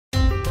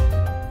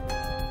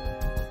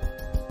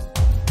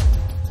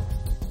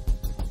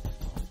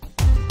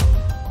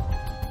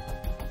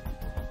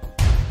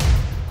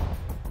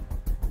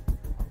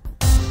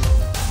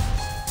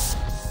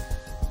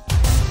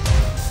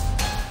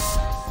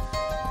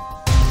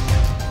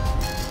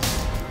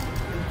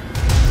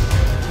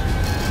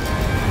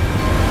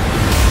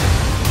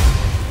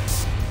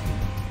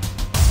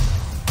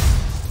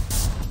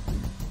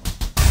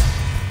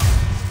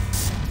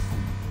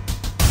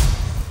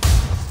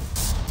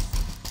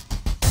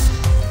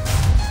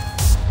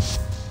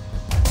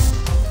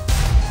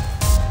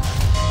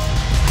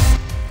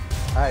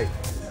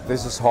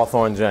This is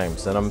Hawthorne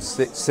James, and I'm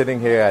sitting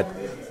here at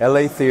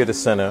LA Theater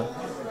Center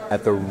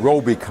at the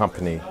Robey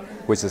Company,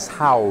 which is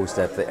housed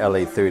at the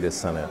LA Theater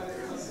Center,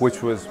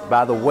 which was,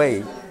 by the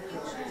way,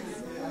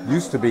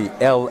 used to be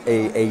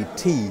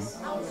LAAT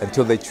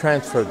until they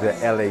transferred to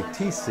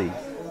LATC.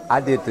 I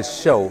did the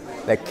show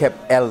that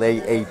kept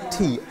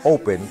LAAT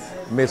open.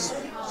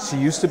 She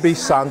used to be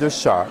Sandra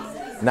Sharp,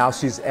 now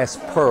she's S.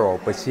 Pearl,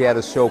 but she had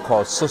a show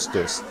called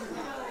Sisters,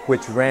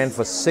 which ran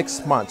for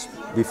 6 months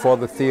before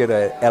the theater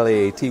at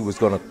LAAT was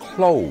going to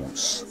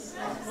close.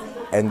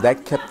 And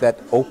that kept that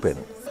open.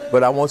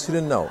 But I want you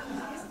to know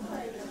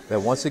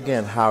that once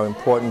again, how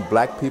important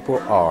black people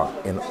are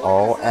in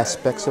all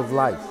aspects of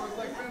life.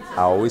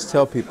 I always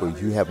tell people,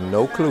 you have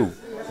no clue.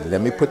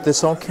 Let me put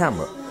this on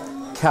camera.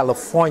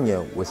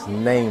 California was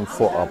named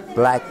for a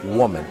black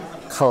woman,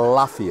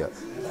 Calafia,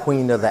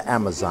 Queen of the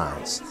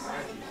Amazons.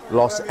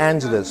 Los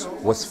Angeles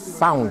was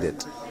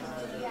founded,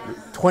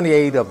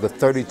 28 of the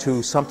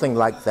 32, something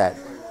like that,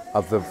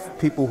 of the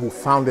people who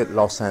founded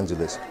Los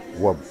Angeles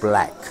were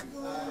black.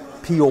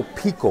 Pio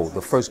Pico,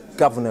 the first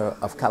governor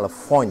of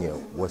California,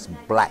 was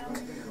black.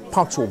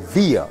 Pancho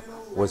Villa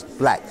was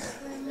black.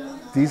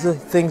 These are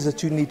things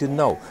that you need to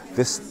know.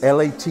 This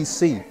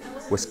LATC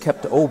was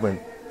kept open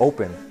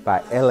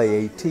by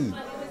LAAT,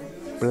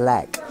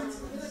 black.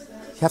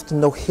 You have to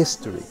know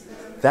history.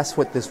 That's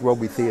what this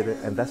Robey Theater,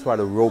 and that's why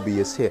the Robey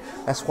is here.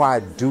 That's why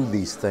I do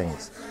these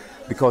things.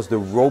 Because the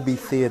Robey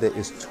Theater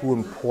is too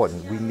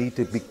important. We need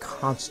to be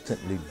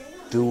constantly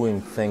doing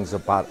things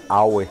about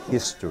our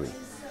history,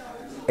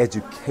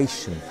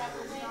 education,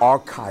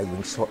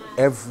 archiving, so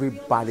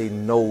everybody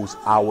knows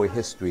our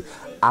history.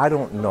 I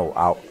don't know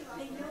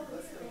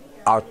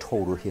our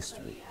total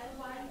history.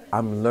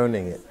 I'm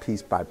learning it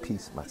piece by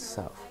piece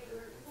myself.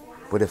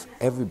 But if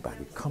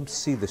everybody, come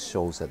see the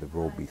shows at the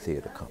Robey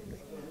Theater Company.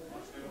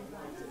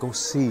 Go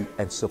see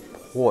and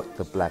support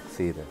the black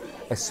theater,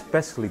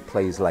 especially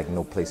plays like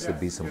No Place to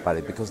Be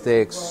Somebody, because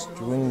they're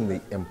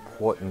extremely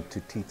important to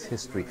teach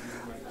history.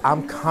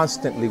 I'm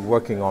constantly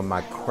working on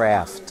my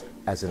craft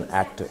as an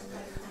actor.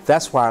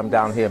 That's why I'm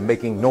down here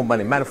making no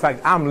money. Matter of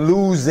fact, I'm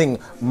losing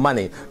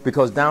money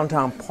because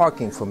downtown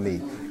parking for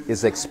me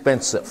is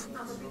expensive.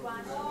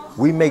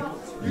 We make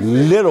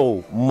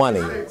little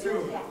money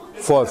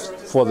for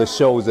the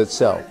shows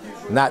itself,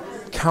 not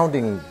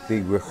counting the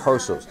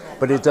rehearsals,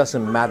 but it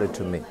doesn't matter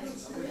to me.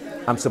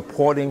 I'm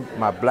supporting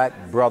my black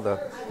brother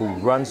who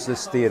runs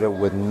this theater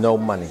with no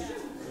money.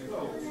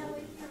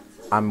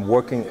 I'm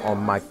working on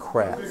my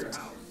craft.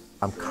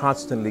 I'm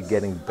constantly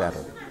getting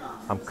better.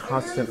 I'm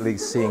constantly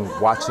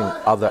watching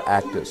other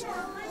actors.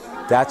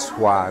 That's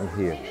why I'm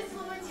here,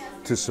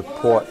 to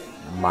support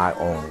my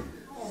own.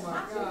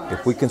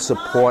 If we can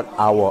support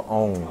our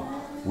own,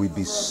 we'd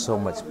be so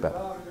much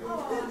better.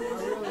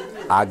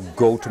 I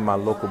go to my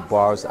local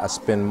bars, I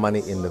spend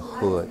money in the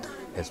hood,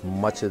 as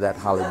much of that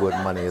Hollywood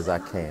money as I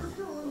can.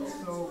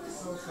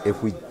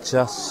 If we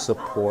just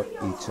support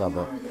each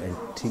other and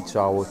teach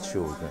our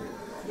children,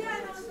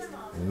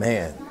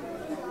 man,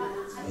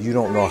 you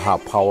don't know how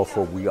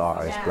powerful we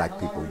are as black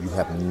people. You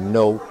have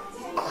no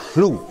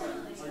clue.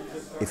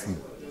 If you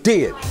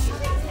did,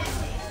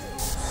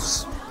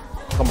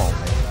 come on,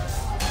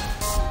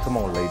 man. Come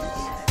on,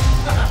 ladies.